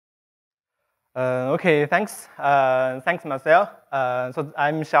Okay, thanks. Thanks, Marcel. So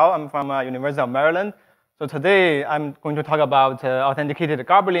I'm Xiao. I'm from University of Maryland. So today I'm going to talk about authenticated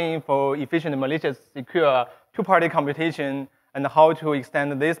garbling for efficient, malicious, secure two-party computation and how to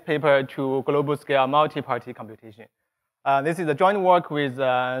extend this paper to global-scale multi-party computation. This is a joint work with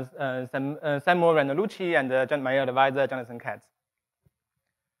Samuel Randalucci and my advisor, Jonathan Katz.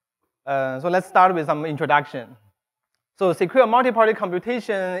 So let's start with some introduction. So secure multi-party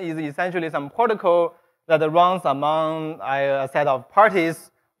computation is essentially some protocol that runs among a set of parties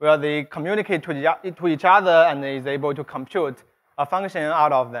where they communicate to each other and is able to compute a function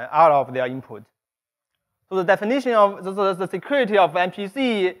out of their input. So the definition of the security of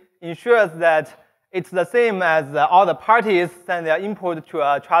MPC ensures that it's the same as all the parties send their input to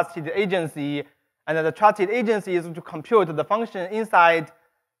a trusted agency, and the trusted agency is to compute the function inside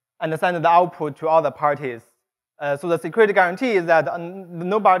and send the output to all the parties. So the security guarantee is that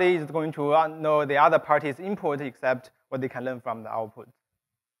nobody is going to know the other party's input except what they can learn from the output.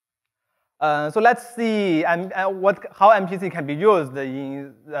 So let's see how MPC can be used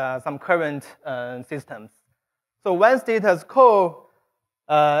in some current systems. So one status quo,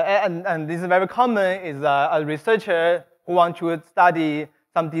 and this is very common, is a researcher who wants to study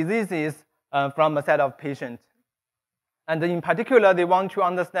some diseases from a set of patients. And in particular, they want to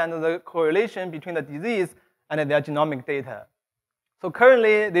understand the correlation between the disease and their genomic data. So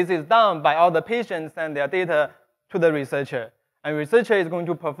currently, this is done by all the patients and their data to the researcher. And the researcher is going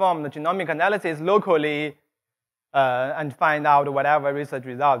to perform the genomic analysis locally and find out whatever research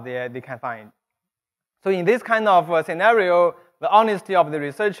result they can find. So in this kind of scenario, the honesty of the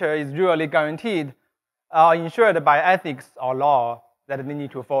researcher is usually guaranteed or ensured by ethics or law that they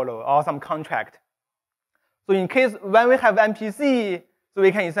need to follow, or some contract. So in case when we have MPC, so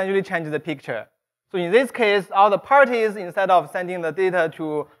we can essentially change the picture. So in this case, all the parties, instead of sending the data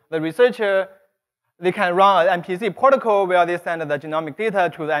to the researcher, they can run an MPC protocol where they send the genomic data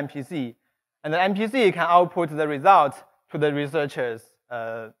to the MPC. And the MPC can output the results to the researchers.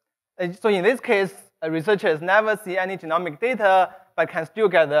 So in this case, researchers never see any genomic data, but can still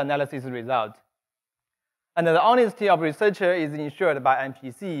get the analysis result. And the honesty of researcher is ensured by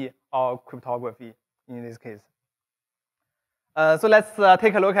MPC or cryptography in this case. So let's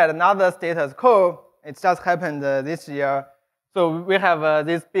take a look at another status quo. It just happened this year. So we have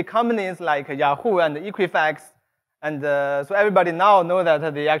these big companies like Yahoo and Equifax. And so everybody now knows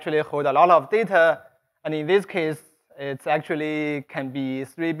that they actually hold a lot of data. And in this case, it actually can be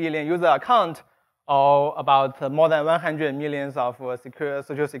 3 billion user account or about more than 100 million of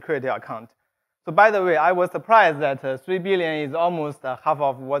social security account. So by the way, I was surprised that 3 billion is almost half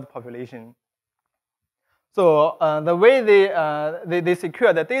of world population. So the way they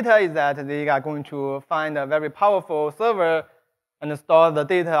secure the data is that they are going to find a very powerful server and store the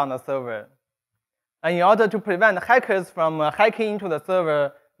data on the server. And in order to prevent hackers from hacking into the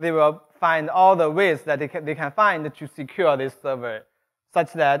server, they will find all the ways that they can find to secure this server,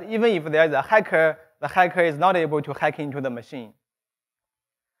 such that even if there is a hacker, the hacker is not able to hack into the machine.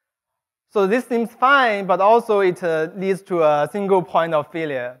 So this seems fine, but also it leads to a single point of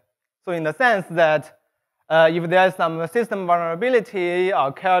failure. So in the sense that if there is some system vulnerability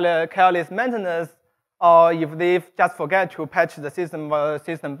or careless maintenance, or if they just forget to patch the system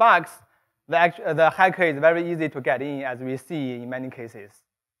bugs, the hacker is very easy to get in, as we see in many cases.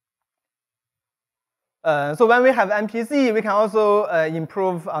 So when we have MPC, we can also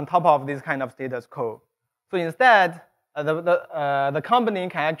improve on top of this kind of status quo. So instead, the company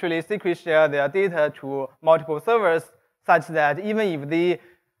can actually secret share their data to multiple servers, such that even if they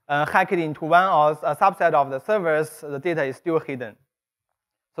hack it into one or a subset of the servers, the data is still hidden.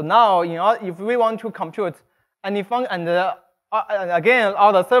 So now, if we want to compute any function, and again,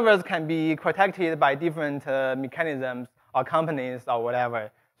 all the servers can be protected by different mechanisms or companies or whatever.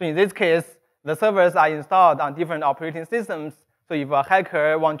 So in this case, the servers are installed on different operating systems. So if a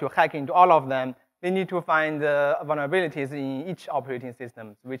hacker wants to hack into all of them, they need to find vulnerabilities in each operating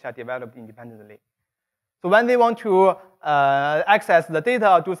system, which are developed independently. So when they want to access the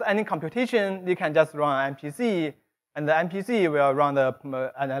data or do any computation, they can just run MPC, and the MPC will run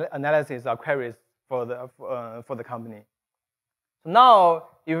the analysis or queries for the company. So now,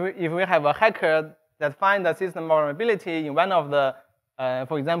 if we have a hacker that finds a system vulnerability in one of the,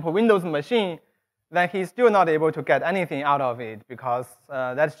 for example, Windows machine, then he's still not able to get anything out of it because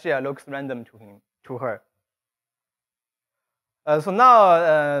that share looks random to her. So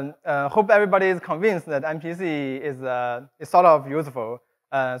now, hope everybody is convinced that MPC is sort of useful.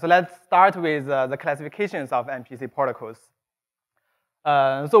 So let's start with the classifications of MPC protocols.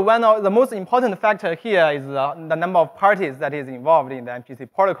 So one of the most important factor here is the number of parties that is involved in the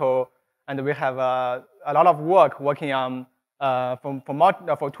MPC protocol. and we have a lot of work working on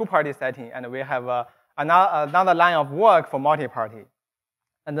for two-party setting, and we have another line of work for multi-party.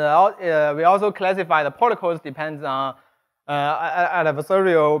 And we also classify the protocols depends on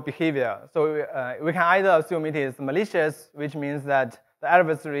adversarial behavior. So we can either assume it is malicious, which means that the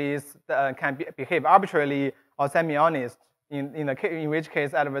adversaries can behave arbitrarily, or semi-honest, in which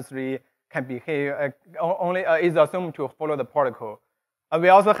case adversary can behave is assumed to follow the protocol. We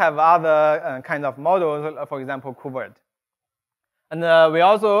also have other kinds of models, for example, covert. And we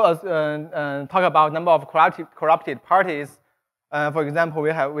also talk about number of corrupted parties. For example,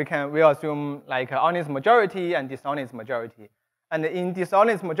 we assume like honest majority and dishonest majority. And in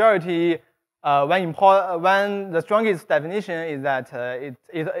dishonest majority, when the strongest definition is that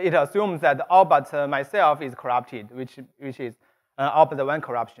it assumes that all but myself is corrupted, which is all but the one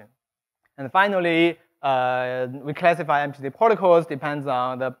corruption. And finally, we classify MPC protocols depends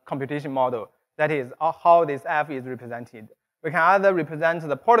on the computation model. That is how this F is represented. We can either represent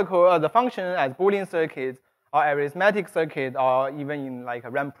the protocol or the function as Boolean circuit, or arithmetic circuit, or even in like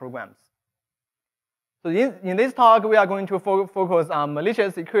RAM programs. So in this talk, we are going to focus on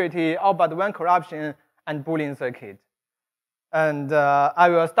malicious security, all but one corruption, and Boolean circuit. And I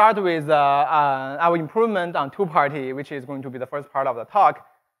will start with our improvement on two-party, which is going to be the first part of the talk.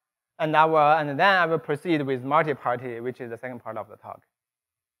 And then I will proceed with multi-party, which is the second part of the talk.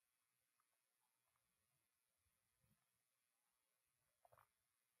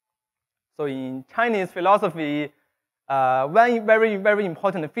 So in Chinese philosophy, one very, very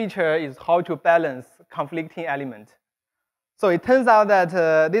important feature is how to balance conflicting elements. So it turns out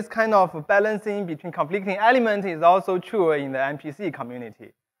that this kind of balancing between conflicting elements is also true in the MPC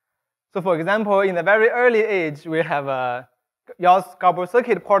community. So for example, in the very early age, we have Yao's Garble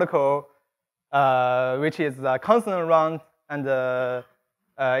circuit protocol, which is constant round and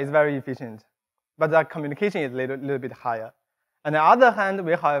is very efficient. But the communication is a little bit higher. On the other hand,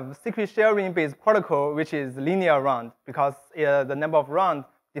 we have secret sharing based protocol, which is linear round, because the number of rounds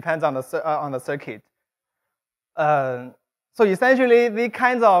depends on the circuit. So essentially, the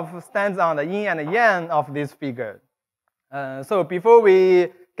kinds of stands on the yin and the yang of this figure. So before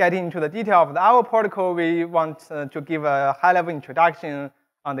we get into the detail of our protocol, we want to give a high-level introduction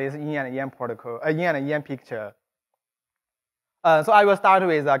on this yin and yang protocol, yin and yang picture. So I will start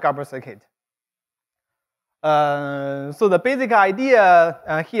with a Garble circuit. So the basic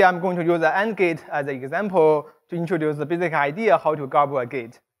idea, here I'm going to use the AND gate as an example to introduce the basic idea how to garble a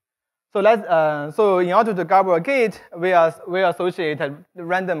gate. So so in order to garble a gate, we associate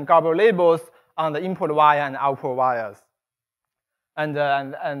random garble labels on the input wire and output wires. And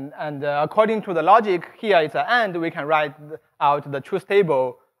according to the logic, here it's an AND, we can write out the truth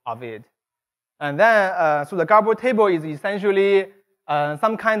table of it. And then, so the garble table is essentially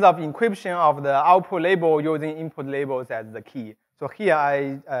some kinds of encryption of the output label using input labels as the key. So here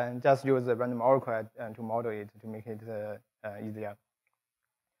I just use the random oracle to model it to make it easier.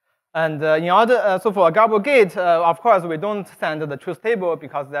 And in order, so for a garble gate, of course, we don't send the truth table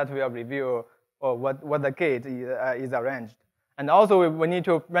because that will reveal what the gate is arranged. And also, we need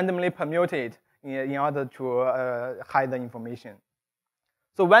to randomly permute it in order to hide the information.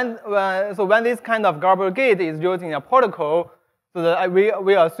 So when this kind of garble gate is used in a protocol, so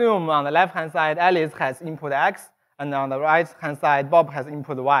we assume on the left-hand side, Alice has input X, and on the right-hand side, Bob has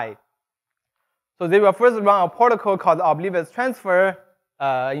input Y. So they will first run a protocol called oblivious transfer.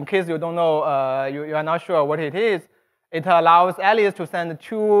 In case you don't know, you are not sure what it is, it allows Alice to send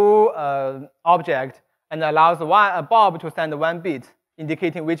two objects and allows Bob to send one bit,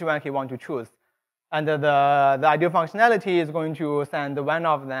 indicating which one he wants to choose. And the ideal functionality is going to send one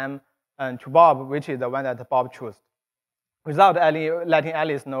of them to Bob, which is the one that Bob chose, without letting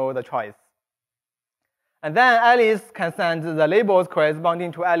Alice know the choice. And then Alice can send the labels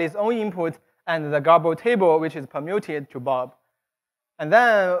corresponding to Alice's own input and the garble table, which is permuted to Bob. And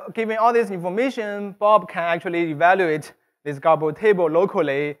then, given all this information, Bob can actually evaluate this garble table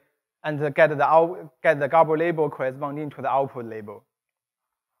locally and get the garble label corresponding to the output label.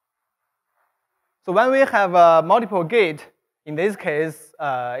 So when we have a multiple gate, in this case,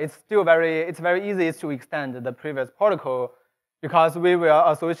 it's very easy to extend the previous protocol because we will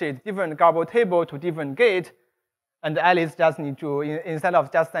associate different garble table to different gate, and Alice just need to, instead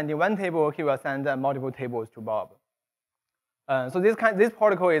of just sending one table, he will send multiple tables to Bob. So this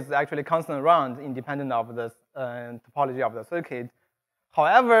protocol is actually constant round, independent of the topology of the circuit.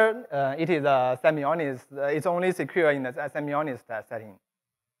 However, it is a semi-honest. It's only secure in a semi-honest setting.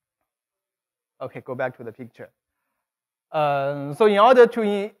 Okay, go back to the picture. So in order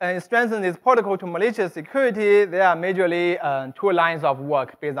to strengthen this protocol to malicious security, there are majorly two lines of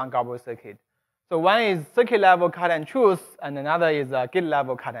work based on garble circuit. So one is circuit level cut and choose, and another is gate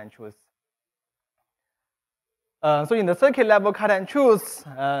level cut and choose. So in the circuit level cut and choose,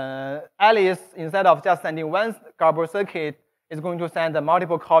 Alice, instead of just sending one garble circuit, is going to send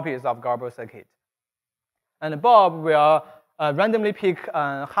multiple copies of garble circuit. And Bob will randomly pick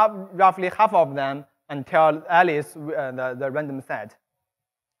roughly half of them and tell Alice the random set.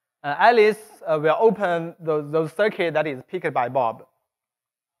 Alice will open those circuits that is picked by Bob.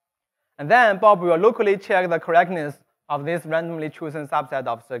 And then Bob will locally check the correctness of this randomly chosen subset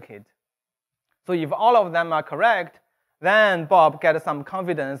of circuit. So if all of them are correct, then Bob gets some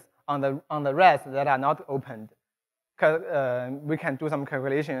confidence on the rest that are not opened. We can do some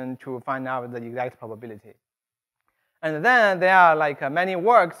calculation to find out the exact probability. And then there are like many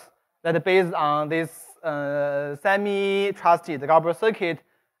works that are based on this semi-trusted garble circuit,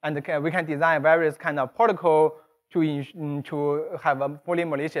 and we can design various kind of protocol to have a fully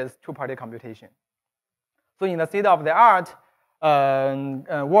malicious two-party computation. So in the state of the art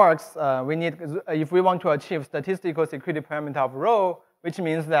works, we need, if we want to achieve statistical security parameter of rho, which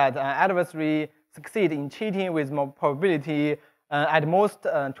means that an adversary succeed in cheating with more probability at most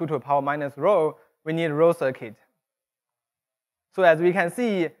 2 to the power minus rho, we need rho circuit. So as we can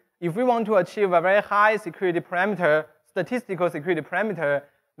see, if we want to achieve a very high security parameter, statistical security parameter,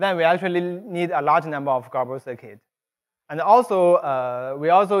 then we actually need a large number of garble circuits. And also, we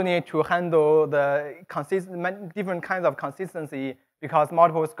also need to handle the different kinds of consistency because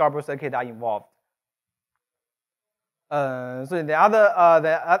multiple garble circuits are involved. So the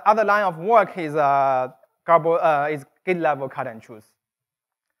other line of work is is gate level cut and choose.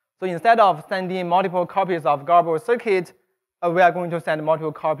 So instead of sending multiple copies of garbled circuit, we are going to send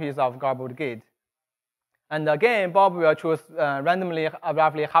multiple copies of garbled gate. And again, Bob will choose randomly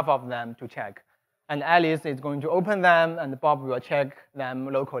roughly half of them to check. And Alice is going to open them, and Bob will check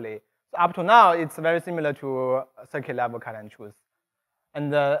them locally. So up to now, it's very similar to circuit level cut and choose.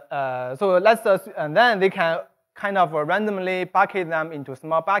 And and then they can kind of randomly bucket them into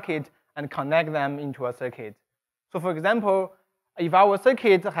small buckets and connect them into a circuit. So for example, if our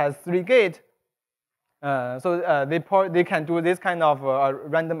circuit has 3 gates, they can do this kind of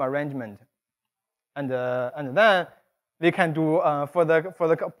random arrangement, and then they can do further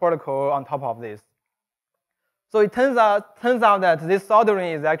protocol on top of this. So it turns out that this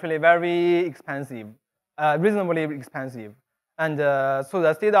soldering is actually very expensive, reasonably expensive, and so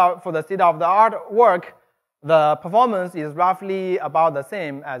for the state of the art work, the performance is roughly about the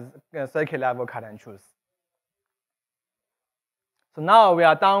same as circuit level cut and choose. So now we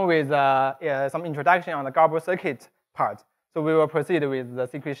are done with some introduction on the garble circuit part. So we will proceed with the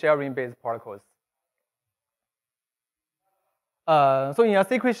secret sharing based protocols. So in a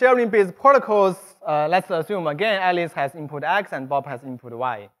secret sharing based protocols, let's assume again Alice has input X and Bob has input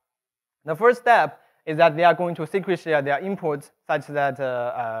Y. The first step is that they are going to secret share their inputs such that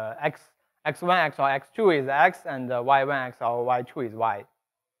X1 XOR X2 is X and Y1 XOR Y2 is Y.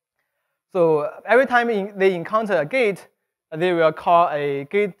 So every time they encounter a gate, they will call a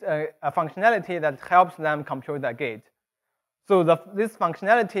gate a functionality that helps them compute the gate. So this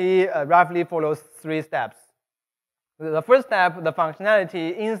functionality roughly follows 3 steps. The first step, the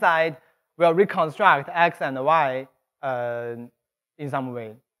functionality inside will reconstruct X and Y in some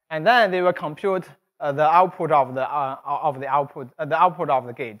way, and then they will compute the output of the output of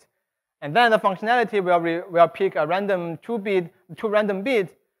the gate, and then the functionality will pick a random two random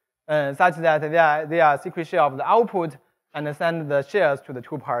bits such that they are secret share of the output and send the shares to the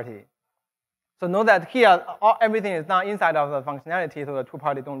 2-party. So note that here everything is done inside of the functionality, so the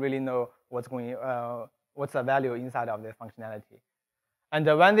 2-party don't really know what's the value inside of the functionality. And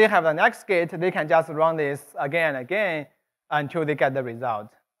when they have the next gate, they can just run this again and again until they get the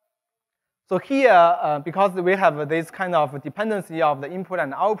result. So here, because we have this kind of dependency of the input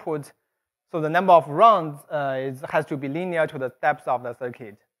and output, so the number of runs has to be linear to the steps of the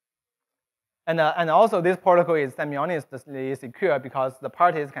circuit. And also this protocol is semi-honestly secure because the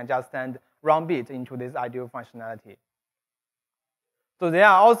parties can just send wrong bits into this ideal functionality. So there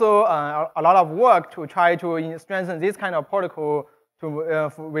are also a lot of work to try to strengthen this kind of protocol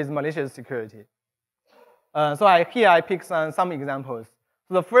with malicious security. So here I pick some examples.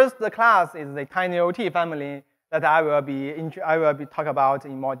 So the first class is the TinyOT family that I will be talk about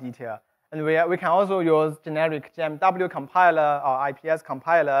in more detail. And we can also use generic GMW compiler or IPS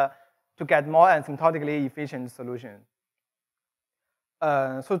compiler to get more asymptotically efficient solution.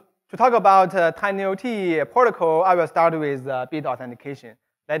 So to talk about TinyOT protocol, I will start with bit authentication.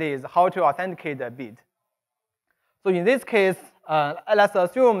 That is how to authenticate a bit. So in this case, let's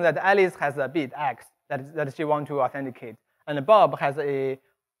assume that Alice has a bit X that she wants to authenticate, and Bob has a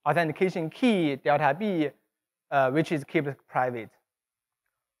authentication key delta B, which is kept private.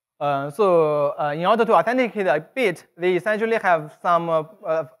 So in order to authenticate a bit, they essentially have some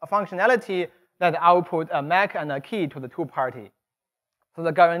functionality that output a MAC and a key to the two party. So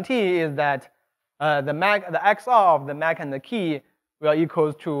the guarantee is that the XOR of the MAC and the key will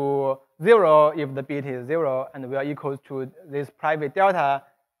equals to 0 if the bit is 0, and will equals to this private delta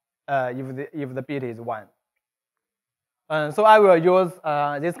if the bit is 1. So I will use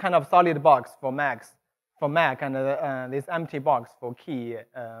this kind of solid box for MAC and this empty box for key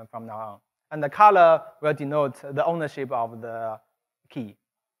from now on. And the color will denote the ownership of the key.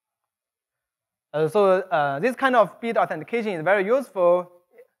 So this kind of bit authentication is very useful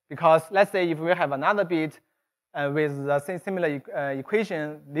because let's say if we have another bit with the similar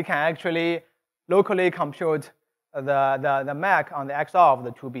equation, we can actually locally compute the MAC on the XOR of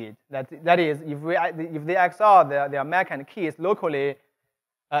the two bits. That is, if they XOR their MAC and keys locally,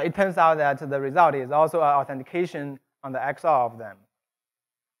 it turns out that the result is also an authentication on the XOR of them.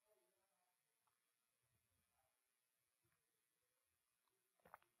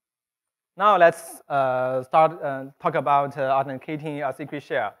 Now let's talk about authenticating a secret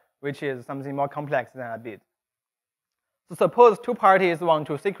share, which is something more complex than a bit. So suppose two parties want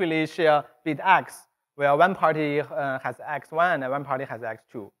to secretly share bit X, where one party has X1 and one party has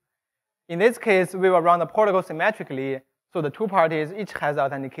X2. In this case, we will run the protocol symmetrically, so the two parties each has an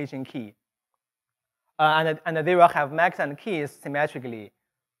authentication key. And they will have MACs and keys symmetrically.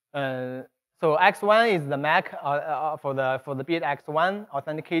 So X1 is the MAC for the bit X1,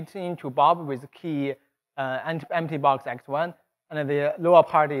 authenticating to Bob with key empty box X1, and the lower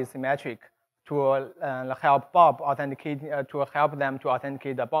party is symmetric to help Bob authenticate to help them to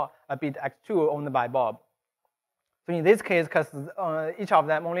authenticate a bit X2 owned by Bob. So in this case, because each of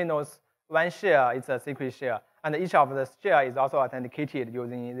them only knows one share, it's a secret share, and each of the share is also authenticated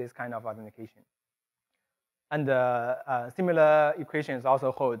using this kind of authentication. And similar equations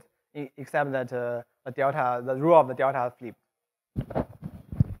also hold, except that the rule of the delta flipped.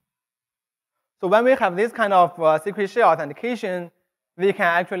 So when we have this kind of secret share authentication, we can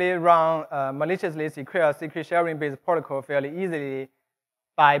actually run maliciously secure secret sharing-based protocol fairly easily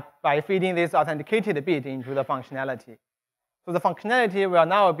by feeding this authenticated bit into the functionality. So the functionality will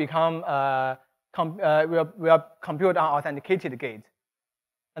now become will compute an authenticated gate.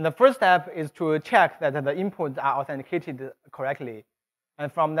 And the first step is to check that the inputs are authenticated correctly.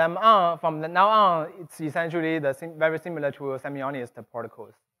 And from now on, it's essentially very similar to semi-honest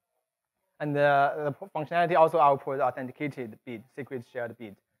protocols. And the functionality also outputs authenticated bit, secret shared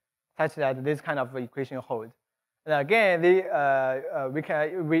bit, such that this kind of equation holds. And again,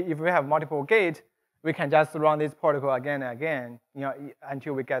 if we have multiple gates, we can just run this protocol again and again,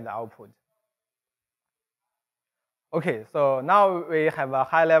 until we get the output. Okay, so now we have a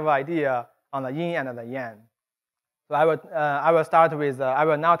high-level idea on the yin and the yang. So I will start with I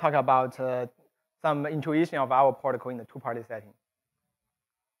will now talk about some intuition of our protocol in the two-party setting.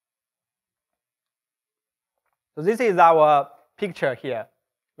 So this is our picture here.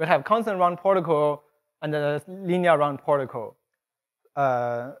 We have constant round protocol and the linear round protocol.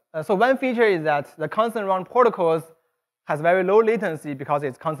 So one feature is that the constant round protocols has very low latency because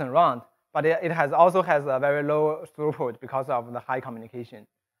it's constant round, but it also has a very low throughput because of the high communication.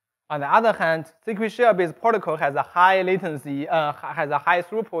 On the other hand, secret share-based protocol has a high latency, has a high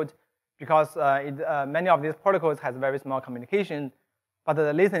throughput because many of these protocols has very small communication, but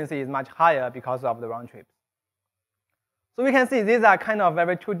the latency is much higher because of the round trips. So we can see these are kind of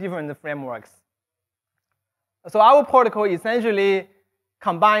very two different frameworks. So our protocol essentially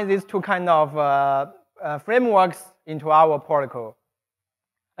combines these two kind of frameworks into our protocol.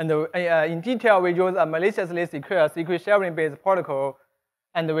 And in detail, we use a maliciously secure secret sharing-based protocol,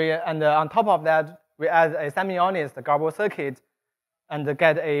 and on top of that, we add a semi-honest garble circuit and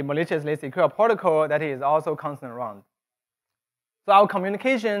get a maliciously secure protocol that is also constant round. So our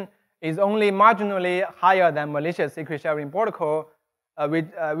communication is only marginally higher than malicious secret sharing protocol.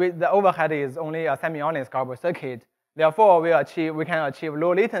 With the overhead is only a semi-honest garble circuit. Therefore, we can achieve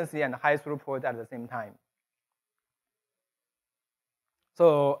low latency and high throughput at the same time.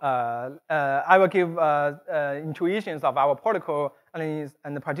 So I will give intuitions of our protocol,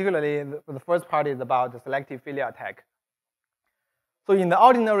 and particularly the first part is about the selective failure attack. So in the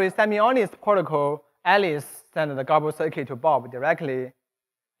ordinary semi-honest protocol, Alice sends the garble circuit to Bob directly.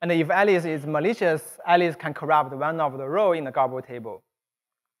 And if Alice is malicious, Alice can corrupt one of the rows in the garble table.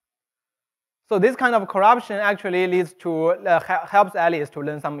 So this kind of corruption actually leads to helps Alice to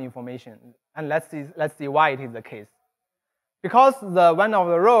learn some information, and let's see why it is the case. Because one of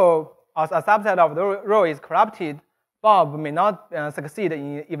the row or a subset of the row is corrupted, Bob may not succeed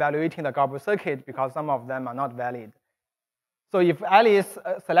in evaluating the garble circuit because some of them are not valid. So if Alice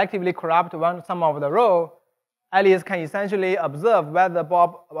selectively corrupt some of the row, Alice can essentially observe whether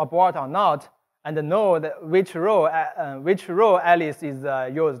Bob abort or not, and know that which row Alice is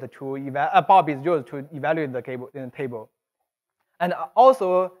used to Bob is used to evaluate the table. And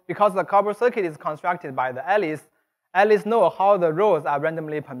also, because the garble circuit is constructed by the Alice knows how the rows are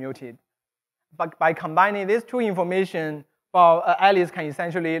randomly permuted. But by combining these two information, Alice can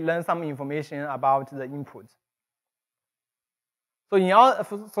essentially learn some information about the input.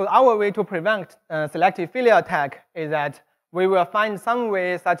 So our way to prevent selective failure attack is that we will find some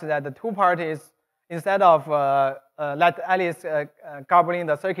way such that the two parties, instead of let Alice garbling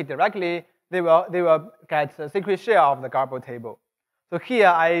the circuit directly, they will get a secret share of the garble table. So here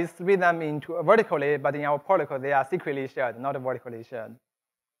I split them into vertically, but in our protocol they are secretly shared, not vertically shared.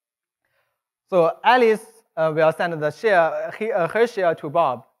 So Alice will send the share, her share to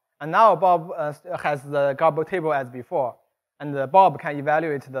Bob, and now Bob has the garble table as before, and Bob can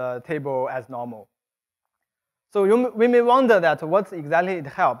evaluate the table as normal. So we may wonder that what exactly it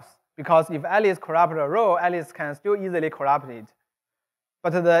helps, because if Alice corrupts a row, Alice can still easily corrupt it.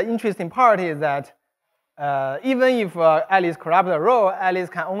 But the interesting part is that even if Alice corrupts a row, Alice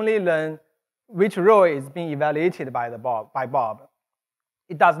can only learn which row is being evaluated by Bob.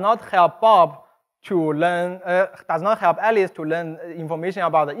 It does not help Bob to learn. Does not help Alice to learn information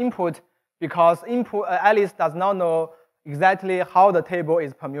about the input, because Alice does not know exactly how the table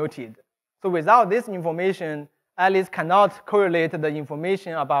is permuted. So without this information, Alice cannot correlate the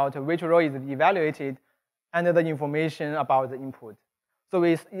information about which row is evaluated and the information about the input. So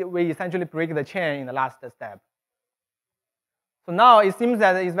we essentially break the chain in the last step. So now it seems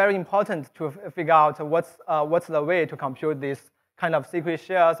that it's very important to figure out what's the way to compute this kind of secret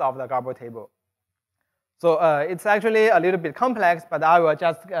shares of the garble table. So it's actually a little bit complex, but I will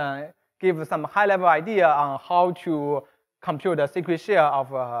just give some high-level idea on how to compute the secret share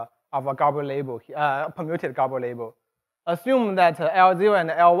of a garble label, permuted garble label. Assume that L0 and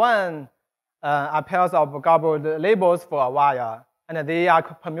L1 are pairs of garbled labels for a wire, and they are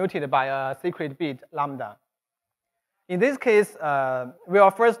permuted by a secret bit lambda. In this case, we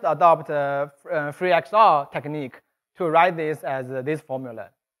will first adopt a free XOR technique to write this as this formula.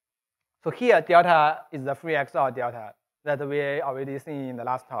 So here, delta is the free XOR delta that we already seen in the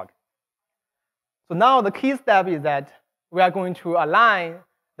last talk. So now the key step is that we are going to align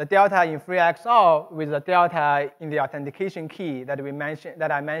the delta in free XOR with the delta in the authentication key that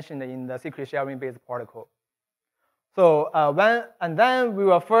I mentioned in the secret sharing-based protocol. So then we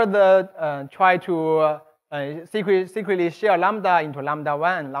will further try to secretly share lambda into lambda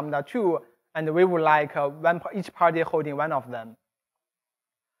 1 and lambda 2, and we would like each party holding one of them.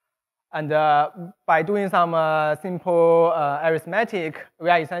 And by doing some simple arithmetic, we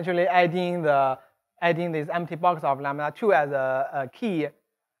are essentially adding this empty box of lambda 2 as a key.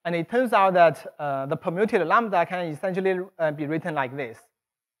 And it turns out that the permuted lambda can essentially be written like this.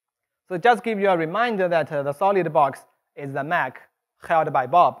 So just give you a reminder that the solid box is the MAC held by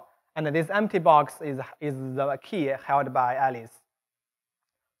Bob, and this empty box is the key held by Alice.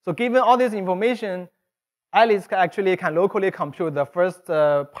 So given all this information, Alice actually can locally compute the first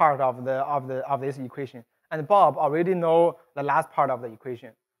part of this equation, and Bob already know the last part of the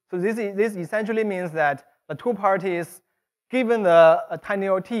equation. So this essentially means that the two parties, given the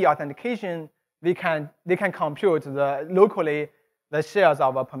TinyOT authentication, they can compute locally the shares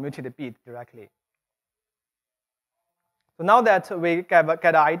of a permuted bit directly. So now that we get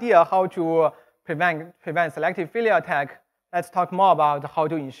an idea how to prevent selective failure attack, let's talk more about how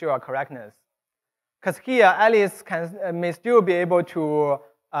to ensure correctness. Because here, Alice may still be able to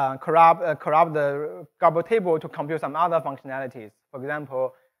corrupt the garble table to compute some other functionalities. For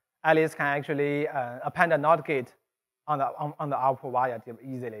example, Alice can actually append a NOT gate on the output wire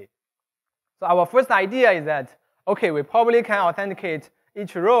easily. So our first idea is that, okay, we probably can authenticate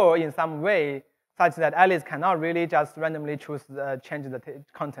each row in some way such that Alice cannot really just randomly change the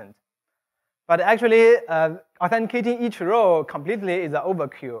content. But actually, authenticating each row completely is an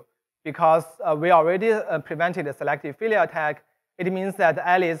overkill, because we already prevented a selective failure attack. It means that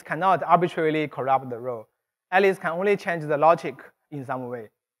Alice cannot arbitrarily corrupt the row. Alice can only change the logic in some way.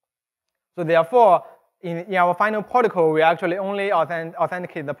 So therefore, in our final protocol, we actually only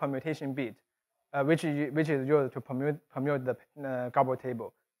authenticate the permutation bit, which is used to permute the garble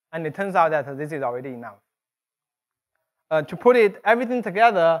table. And it turns out that this is already enough. To put everything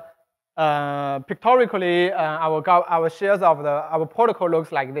together, pictorially, our shares of our protocol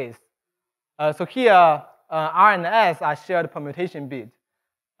looks like this. So here, R and S are shared permutation bit.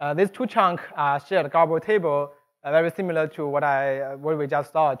 These two chunks are shared garble table, very similar to what we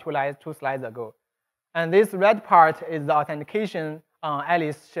just saw two slides ago. And this red part is the authentication on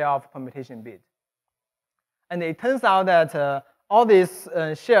Alice share of permutation bit. And it turns out that all these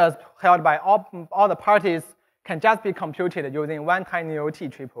shares held by all the parties can just be computed using one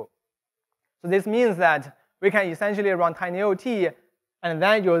TinyOT triple. So this means that we can essentially run TinyOT and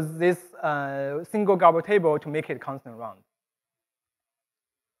then use this single garble table to make it constant round.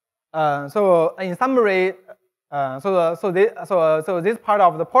 So in summary, so this part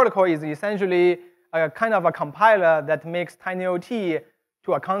of the protocol is essentially a kind of a compiler that makes TinyOT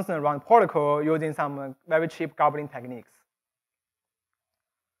to a constant round protocol using some very cheap garbling techniques.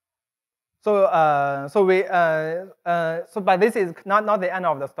 But this is not the end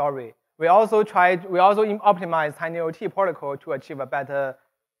of the story. We also optimized TinyOT protocol to achieve a better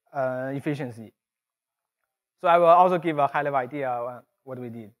efficiency. So I will also give a high-level idea on what we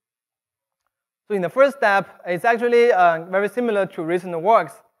did. So in the first step, it's actually very similar to recent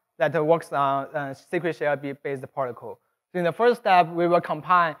works that works on secret share-based protocol. So in the first step, we will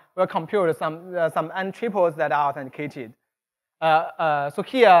compute some n triples that are authenticated. So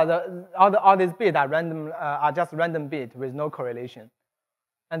here, all these bits are random, are just random bits with no correlation.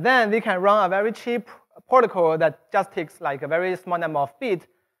 And then we can run a very cheap protocol that just takes like a very small number of bits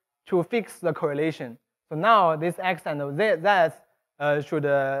to fix the correlation. So now this X and Z should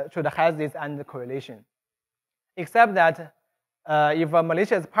have this end correlation. Except that if a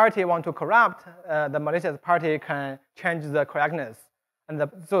malicious party wants to corrupt, the malicious party can change the correctness. And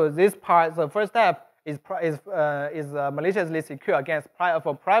so this part, the first step, is maliciously secure against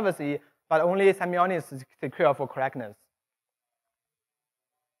for privacy, but only semi-honest secure for correctness.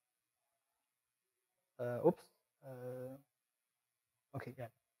 Okay, yeah.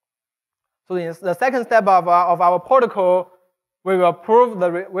 So in the second step of our protocol, we will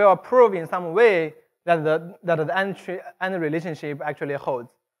prove in some way that the end relationship actually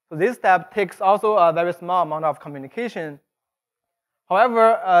holds. So this step takes also a very small amount of communication.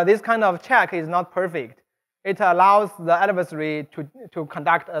 However, this kind of check is not perfect. It allows the adversary to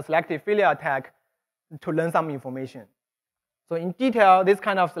conduct a selective failure attack to learn some information. So in detail, this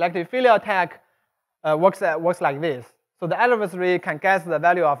kind of selective failure attack works like this. So the adversary can guess the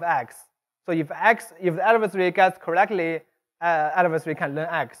value of X. So if the adversary guesses correctly, adversary can learn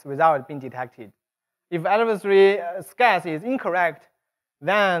X without being detected. If adversary's guess is incorrect,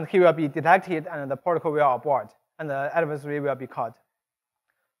 then he will be detected and the protocol will abort, and the adversary will be caught.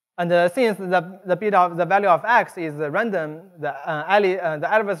 And since the value of X is random, the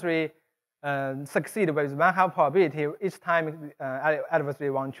adversary succeeds with 1/2 probability each time adversary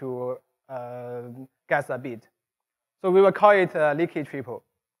wants to guess a bit. So we will call it leaky triple.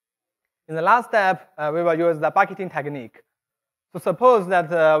 In the last step, we will use the bucketing technique. So suppose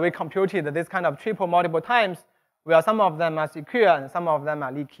that we computed this kind of triple multiple times, where some of them are secure and some of them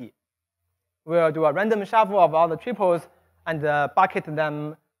are leaky. We will do a random shuffle of all the triples and bucket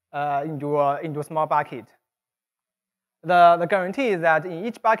them into a small bucket. The guarantee is that in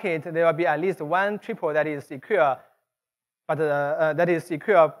each bucket there will be at least one triple that is secure, but that is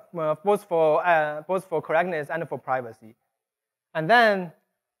secure both for correctness and for privacy. And then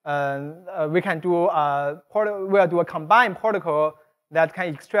we'll do a combined protocol that can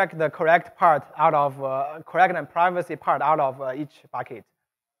extract the correct part out of correct and privacy part out of each bucket.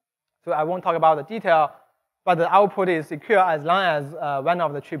 So I won't talk about the detail, but the output is secure as long as one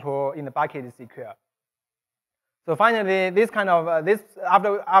of the triple in the bucket is secure. So finally,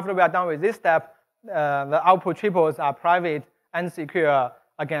 after we are done with this step, the output triples are private and secure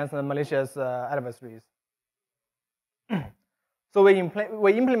against the malicious adversaries. So we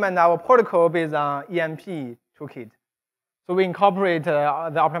implement our protocol based on EMP toolkit. So we incorporate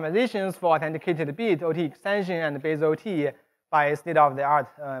the optimizations for authenticated bit, OT extension, and base OT by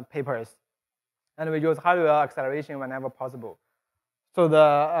state-of-the-art papers. And we use hardware acceleration whenever possible. So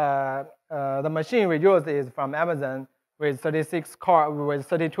the machine we use is from Amazon with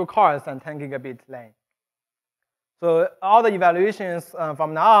 32 cores and 10 gigabit lane. So all the evaluations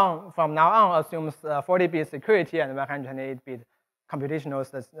from now on assumes 40-bit security and 128-bit computational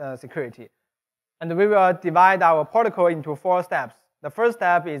security. And we will divide our protocol into 4 steps. The first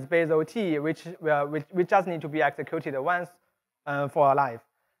step is base OT, which just need to be executed once for life.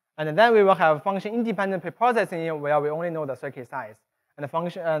 And then we will have function-independent preprocessing where we only know the circuit size, and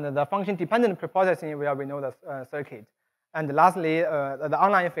the function-dependent preprocessing where we know the circuit. And lastly, the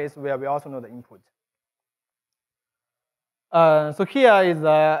online phase where we also know the input. So here is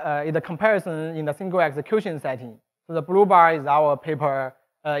the comparison in the single execution setting. So the blue bar is our paper,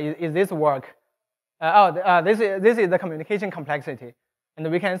 is this work. This is the communication complexity. And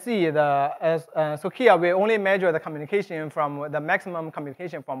we can see so here we only measure the communication from the maximum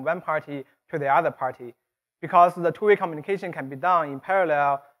communication from one party to the other party, because the two-way communication can be done in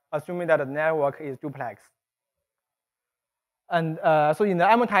parallel, assuming that the network is duplex. And so in the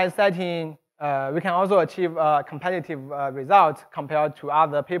amortized setting, we can also achieve competitive results compared to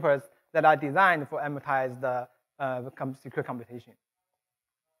other papers that are designed for amortized secure computation.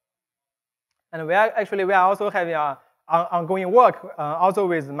 And we are also having ongoing work also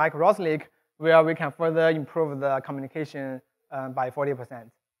with Maliciously, where we can further improve the communication by 40%.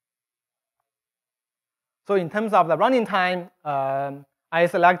 So in terms of the running time, I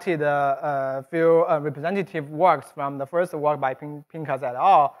selected a few representative works from the first work by Pincus et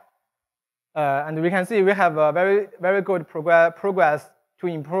al. And we can see we have a very, very good progress to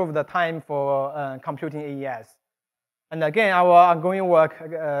improve the time for computing AES. And again, our ongoing work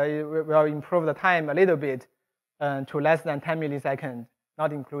will improve the time a little bit to less than 10 milliseconds,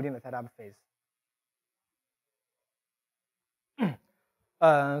 not including the setup phase.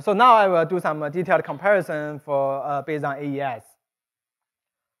 So now I will do some detailed comparison for based on AES.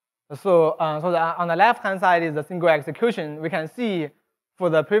 So, on the left-hand side is the single execution. We can see for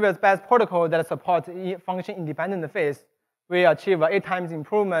the previous best protocol that supports function independent phase, we achieve 8 times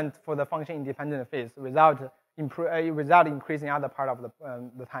improvement for the function independent phase without increasing other part of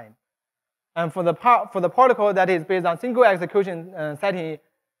the time. And for the protocol that is based on single execution setting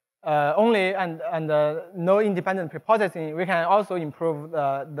only and no independent preprocessing, we can also improve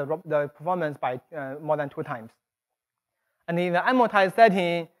the performance by more than 2 times. And in the amortized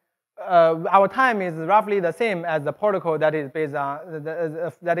setting, our time is roughly the same as the protocol that is based on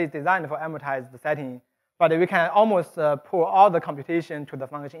that is designed for amortized setting, but we can almost pull all the computation to the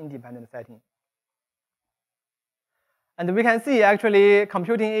function independent setting. And we can see actually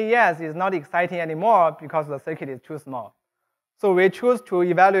computing AES is not exciting anymore because the circuit is too small. So we choose to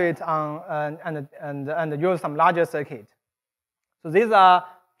evaluate on and use some larger circuit. So these are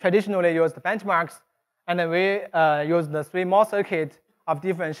traditionally used benchmarks, and we use the 3 more circuits of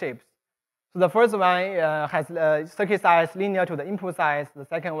different shapes. So the first one has circuit size linear to the input size. The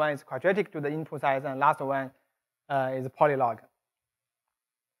second one is quadratic to the input size, and last one is polylog.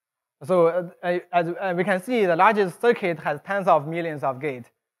 So as we can see, the largest circuit has tens of millions of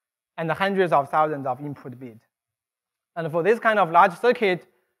gates and hundreds of thousands of input bits. And for this kind of large circuit,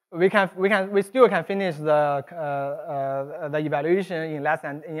 we still can finish the evaluation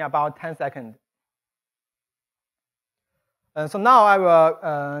in about 10 seconds. So now I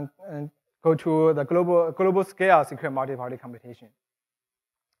will go to the global scale secure multi-party computation.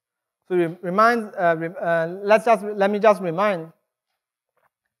 So let me just remind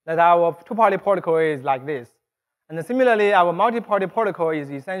that our two-party protocol is like this. And similarly, our multi-party protocol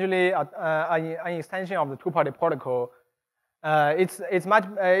is essentially an extension of the two-party protocol. It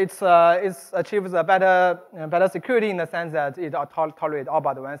achieves a better security in the sense that it tolerates all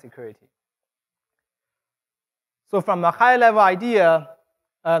but one security. So from a high-level idea,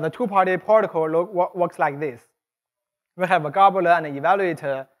 the two-party protocol works like this. We have a garbler and an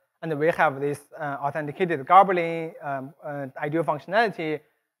evaluator, and we have this authenticated garbling ideal functionality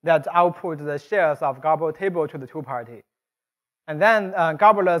that outputs the shares of garble table to the two-party. And then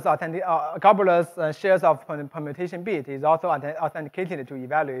garbler's shares of permutation bit is also authenticated to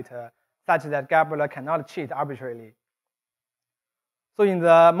evaluator, such that garbler cannot cheat arbitrarily. So in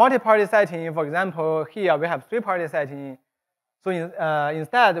the multi-party setting, for example, here we have 3-party setting. So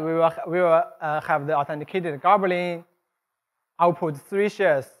instead, we will have the authenticated garbling output 3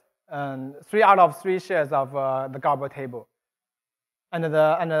 shares, 3 out of 3 shares of the garble table. And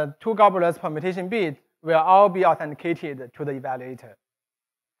the 2 garblers permutation bit will all be authenticated to the evaluator.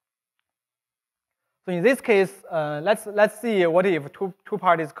 So in this case, let's see what if two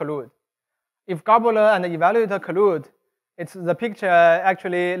parties collude. If garbler and the evaluator collude, the picture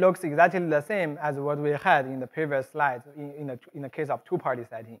actually looks exactly the same as what we had in the previous slide in the case of 2-party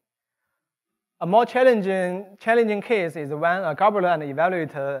setting. A more challenging case is when a garbler and the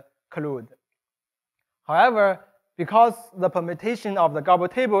evaluator collude. However, because the permutation of the garble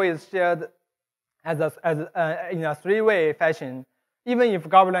table is shared in a 3-way fashion, even if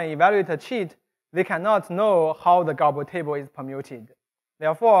garbler and evaluator cheat, they cannot know how the garble table is permuted.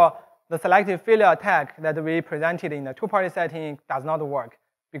 Therefore, the selective failure attack that we presented in the 2-party setting does not work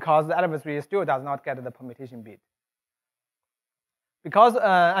because the adversary still does not get the permutation bit. Because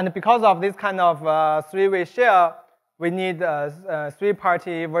of this kind of 3-way share, we need a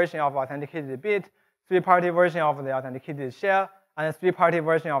 3-party version of authenticated bit. 3-party version of the authenticated share, and a 3-party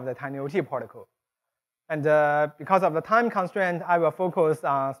version of the TinyOT protocol. And because of the time constraint, I will focus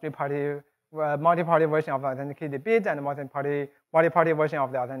on 3-party, multi-party version of the authenticated bit and multi-party version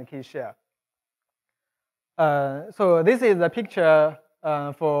of the authenticated share. So this is the picture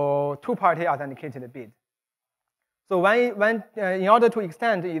for 2-party authenticated bit. So in order to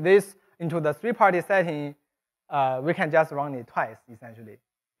extend this into the 3-party setting, we can just run it twice, essentially.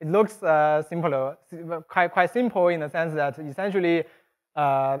 It looks simpler, quite simple in the sense that essentially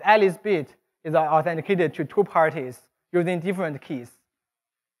Alice bit is authenticated to 2 parties using different keys.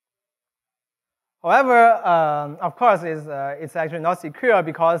 However, of course, it's actually not secure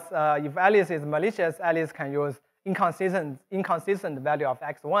because if Alice is malicious, Alice can use inconsistent value of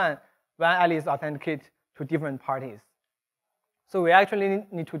x1 when Alice authenticates to different parties. So we actually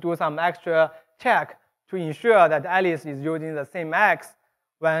need to do some extra check to ensure that Alice is using the same x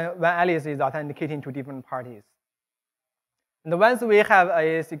when Alice is authenticating to different parties. And once we have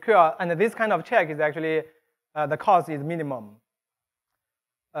a secure, and this kind of check is actually, the cost is minimum.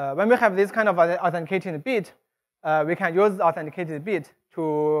 When we have this kind of authenticated bit, we can use the authenticated bit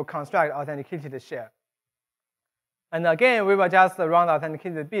to construct authenticated share. And again, we will just run the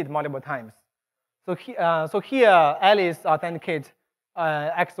authenticated bit multiple times. So here, Alice authenticates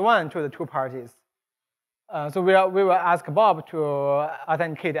x1 to the 2 parties. So we will ask Bob to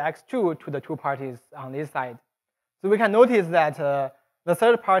authenticate x2 to the 2 parties on this side. So we can notice that the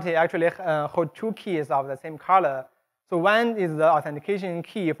third party actually holds 2 keys of the same color. So one is the authentication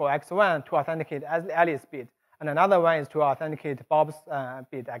key for x1 to authenticate Alice bit, and another one is to authenticate Bob's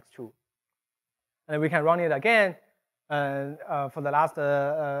bit x2. And we can run it again for the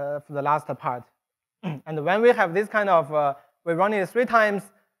last part. And when we have this kind of, we run it 3 times.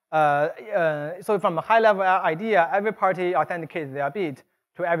 So from a high-level idea, every party authenticates their bit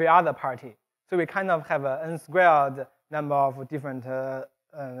to every other party. So we kind of have an n² number of different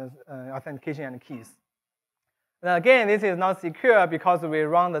authentication and keys. And again, this is not secure because we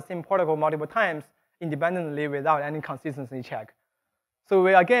run the same protocol multiple times independently without any consistency check. So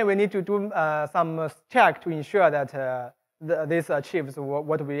we need to do some check to ensure that this achieves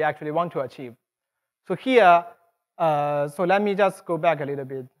what we actually want to achieve. So here, so let me just go back a little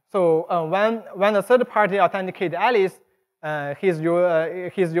bit. So when the third party authenticates Alice, he's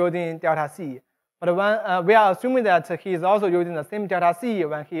using delta C. But when we are assuming that he is also using the same delta C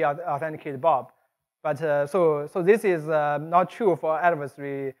when he authenticates Bob. But so this is not true for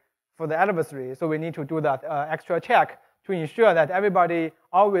the adversary. So we need to do that extra check to ensure that everybody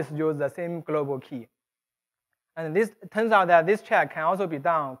always uses the same global key. And this turns out that this check can also be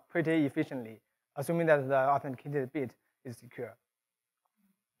done pretty efficiently, assuming that the authenticated bit is secure.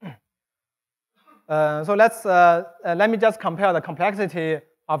 So let me just compare the complexity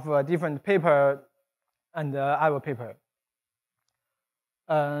of different paper and our paper.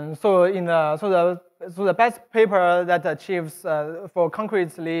 So the best paper that achieves for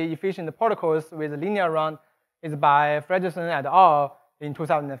concretely efficient protocols with linear round is by Fredrickson et al. In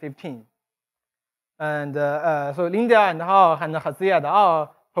 2015. And so Linda et al. And Hazy et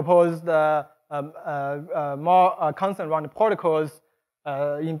al. Proposed more constant round protocols.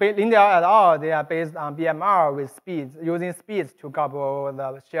 In Linda et al., they are based on BMR with speeds, using speeds to gobble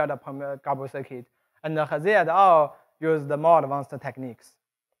the shared gobble circuit. And Hazy et al. Use the more advanced techniques.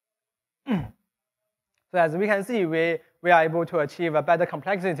 So as we can see, we are able to achieve a better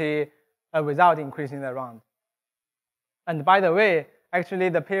complexity without increasing the round. And by the way, actually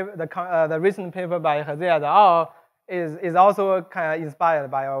the recent paper by Hazy et al. Is also kind of inspired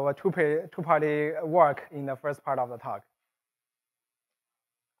by our two-party work in the first part of the talk.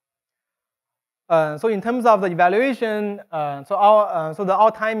 So in terms of the evaluation, so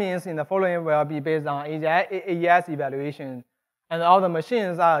all timings in the following will be based on AES evaluation, and all the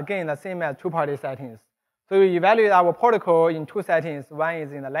machines are again the same as 2-party settings. So we evaluate our protocol in 2 settings. One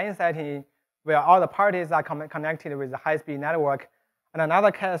is in the LAN setting, where all the parties are connected with the high-speed network, and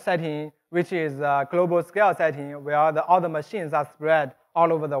another setting, which is a global scale setting, where all the machines are spread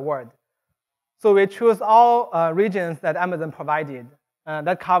all over the world. So we choose all regions that Amazon provided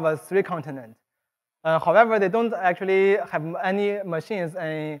that covers 3 continents. However, they don't actually have any machines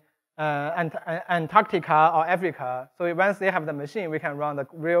in Antarctica or Africa. So once they have the machine, we can run the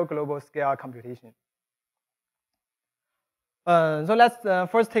real global scale computation. So let's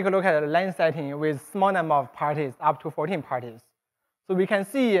first take a look at the LAN setting with small number of parties, up to 14 parties. So we can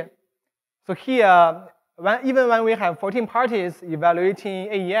see, so here, even when we have 14 parties, evaluating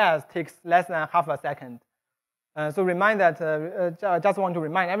AES takes less than half a second. So just want to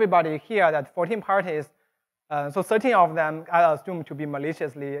remind everybody here that 14 parties So 13 of them are assumed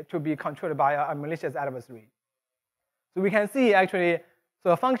to be controlled by a malicious adversary. So we can see actually,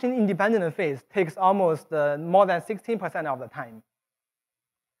 so a function independent phase takes almost more than 16% of the time.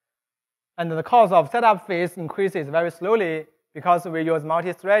 And the cost of setup phase increases very slowly because we use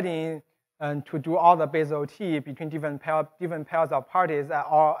multi-threading to do all the base OT between different pairs of parties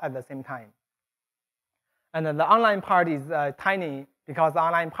all at the same time. And then the online part is tiny because the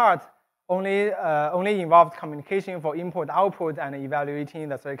online part only involves communication for input, output, and evaluating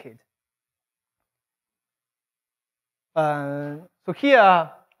the circuit. So here,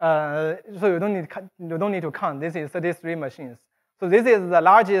 so you don't need to count. This is 33 machines. So this is the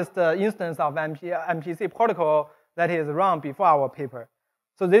largest instance of MPC protocol that is run before our paper.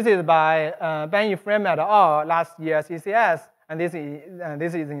 So this is by Ben Ephraim et al. Last year CCS, and this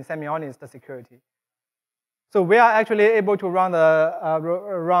is in semi-honest security. So we are actually able to run the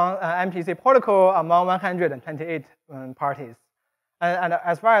MPC protocol among 128 parties. And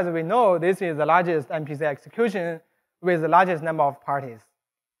as far as we know, this is the largest MPC execution with the largest number of parties.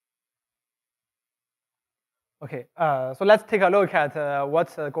 Okay, so let's take a look at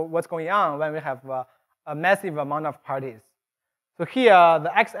what's going on when we have a massive amount of parties. So here,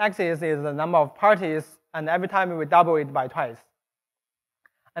 the x-axis is the number of parties, and every time we double it by twice.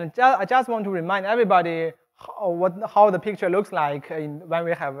 And I just want to remind everybody how the picture looks like when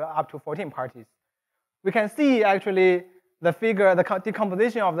we have up to 14 parties. We can see actually the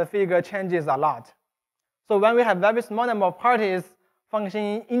decomposition of the figure changes a lot. So when we have very small number of parties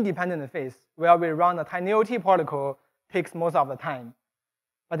functioning independent phase, where we run a tiny OT protocol takes most of the time.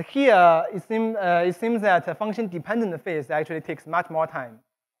 But here, it seems that a function dependent phase actually takes much more time.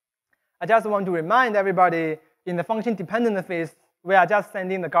 I just want to remind everybody, in the function dependent phase, we are just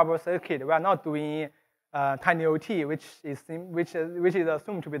sending the garble circuit. We are not doing tiny OT, which is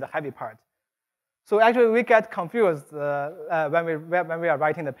assumed to be the heavy part. So actually, we get confused when we are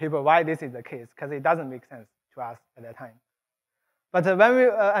writing the paper why this is the case, because it doesn't make sense to us at that time. But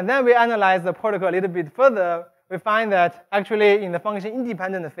and then we analyze the protocol a little bit further, we find that actually in the function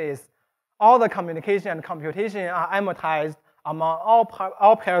independent phase, all the communication and computation are amortized among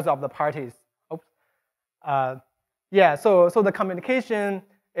all pairs of the parties. Oops. So the communication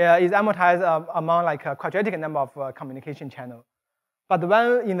is amortized among like a quadratic number of communication channels. But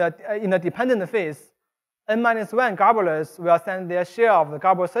when in the dependent phase, n-1 garblers will send their share of the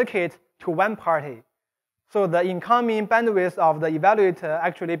garble circuit to one party. So the incoming bandwidth of the evaluator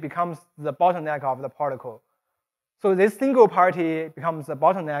actually becomes the bottleneck of the protocol. So this single party becomes the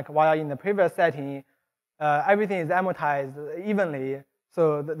bottleneck, while in the previous setting, everything is amortized evenly.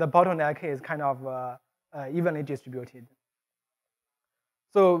 So the bottleneck is kind of evenly distributed.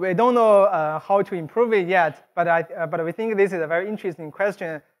 So we don't know how to improve it yet, but we think this is a very interesting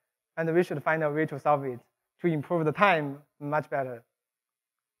question, and we should find a way to solve it to improve the time much better.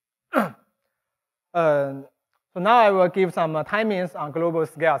 So now I will give some timings on global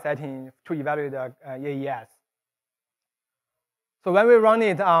scale setting to evaluate the AES. So when we run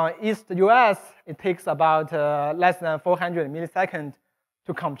it on East US, it takes about less than 400 milliseconds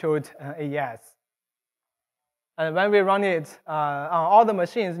to compute AES. And when we run it on all the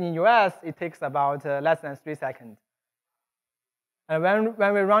machines in US, it takes about less than 3 seconds. And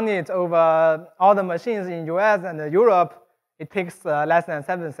when we run it over all the machines in US and Europe, it takes less than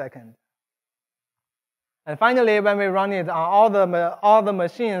 7 seconds. And finally, when we run it on all the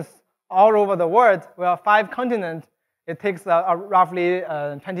machines all over the world, well, 5 continents, it takes roughly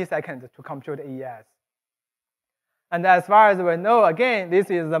 20 seconds to compute AES. And as far as we know, again, this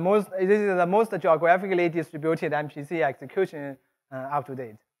is the most geographically distributed MPC execution up to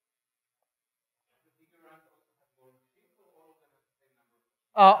date.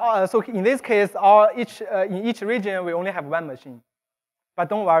 So in this case, in each region, we only have one machine. But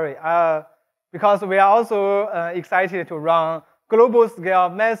don't worry, because we are also excited to run global scale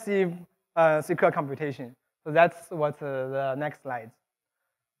massive secure computation. So that's what's the next slide.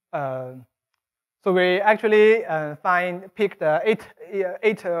 So we actually picked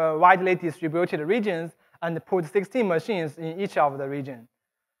eight widely distributed regions and put 16 machines in each of the regions.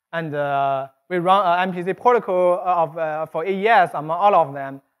 And we run an MPC protocol for AES among all of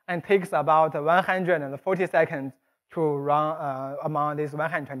them, and takes about 140 seconds to run among these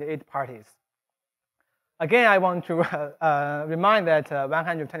 128 parties. Again, I want to remind that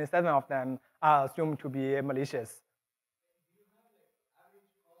 127 of them are assumed to be malicious.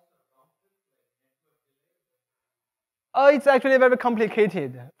 It's actually very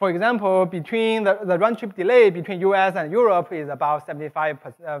complicated. For example, between the round-trip delay between US and Europe is about 75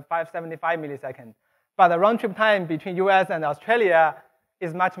 milliseconds. But the round-trip time between US and Australia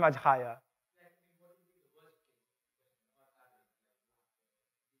is much, much higher.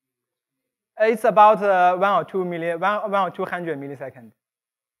 It's about 1 or 200 milliseconds.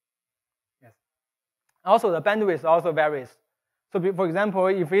 Yes. Also, the bandwidth also varies. So, for example,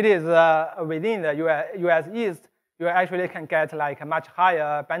 if it is within the US East, you actually can get like a much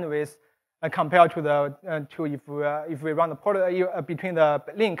higher bandwidth compared to the if we run the port between the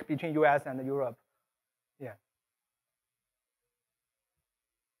link between US and Europe. Yeah.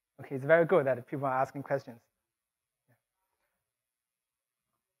 Okay, it's very good that people are asking questions.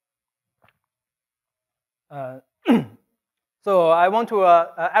 So I want to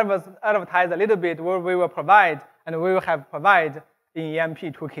advertise a little bit what we will provide and we will have provide in EMP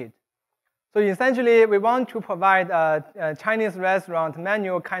Toolkit. So essentially, we want to provide a Chinese restaurant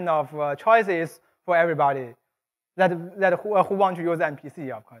menu kind of choices for everybody who want to use MPC,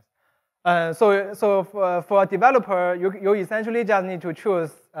 of course. So for a developer, you essentially just need to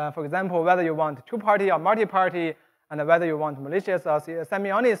choose, for example, whether you want two-party or multi-party, and whether you want malicious or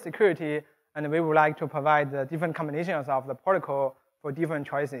semi-honest security, and we would like to provide the different combinations of the protocol for different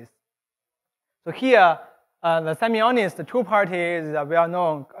choices. So here, the semi-honest two-party is a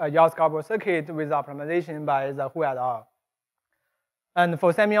well-known Yos Garble circuit with optimization by the Hu et al. And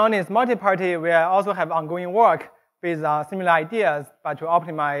for semi-honest multi-party, we also have ongoing work based on similar ideas, but to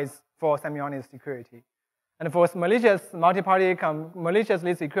optimize for semi-honest security. And for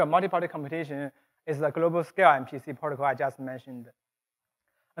maliciously secure multi-party computation is the global scale MPC protocol I just mentioned.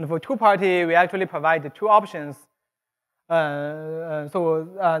 And for two-party, we actually provide two options. The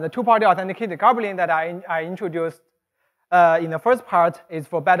two-party authenticated garbling that I introduced in the first part is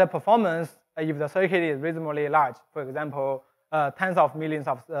for better performance if the circuit is reasonably large. For example, tens of millions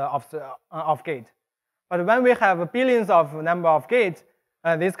of gates. But when we have billions of number of gates,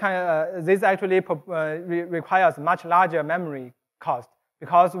 this actually requires much larger memory cost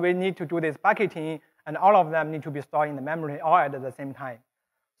because we need to do this bucketing, and all of them need to be stored in the memory all at the same time.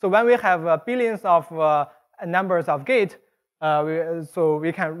 So when we have billions of numbers of gates,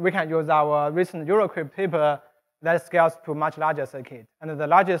 we can use our recent Eurocrypt paper that scales to much larger circuit. And the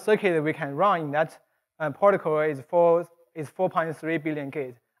largest circuit we can run in that protocol is 4.3 billion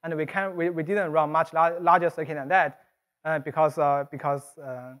gates. And we didn't run much larger circuit than that because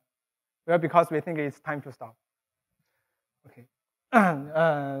we think it's time to stop. Okay.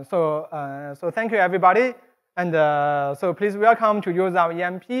 So thank you everybody. And so please welcome to use our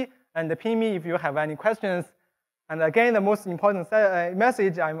EMP and ping me if you have any questions. And again, the most important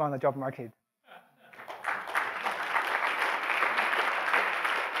message, I'm on the job market.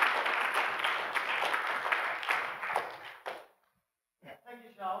 Thank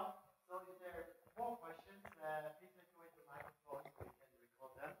you, Xiao. So if there are more questions, please make your way to the microphone so we can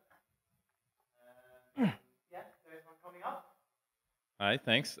record them. Yeah, there's one coming up. Hi,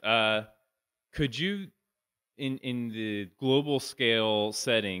 thanks. Could you, in the global scale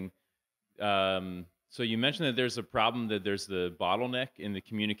setting, so you mentioned that there's a problem that there's the bottleneck in the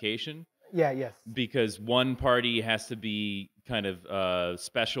communication. Yeah, yes. Because one party has to be kind of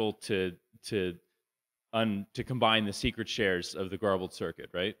special to combine the secret shares of the garbled circuit,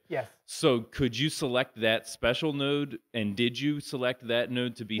 right? Yes. So could you select that special node, and did you select that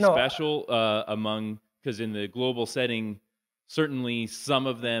node to be special among? Because in the global setting, certainly some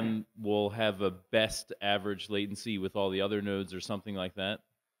of them will have a best average latency with all the other nodes or something like that.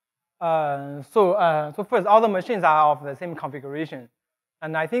 So first, all the machines are of the same configuration,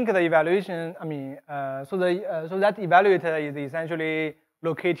 and I think the evaluation. So that evaluator is essentially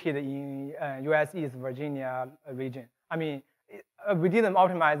located in US East Virginia region. We didn't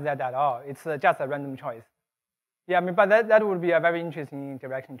optimize that at all. It's just a random choice. Yeah, but that would be a very interesting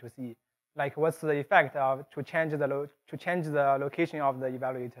direction to see. Like, what's the effect of to change the location of the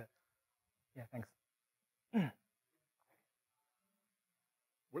evaluator? Yeah, thanks.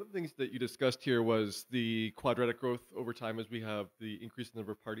 One of the things that you discussed here was the quadratic growth over time as we have the increased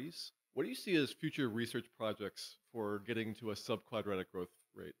number of parties. What do you see as future research projects for getting to a sub-quadratic growth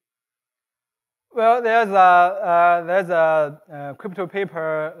rate? Well, there's a crypto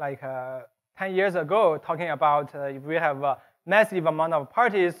paper like 10 years ago talking about if we have a massive amount of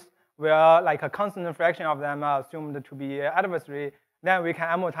parties where like a constant fraction of them are assumed to be adversary, then we can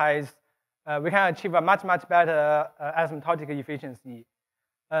amortize, we can achieve a much better asymptotic efficiency.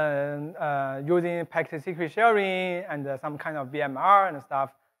 Using packet secret sharing and some kind of BMR and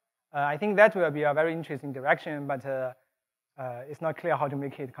stuff. I think that will be a very interesting direction, but it's not clear how to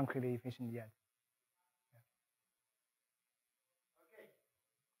make it concretely efficient yet. Okay.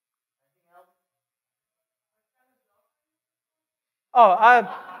 Anything else?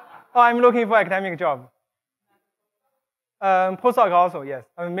 I'm looking for academic job. Postdoc also, yes.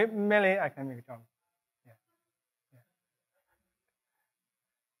 Mainly academic job.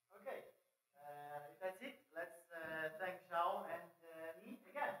 Xiao.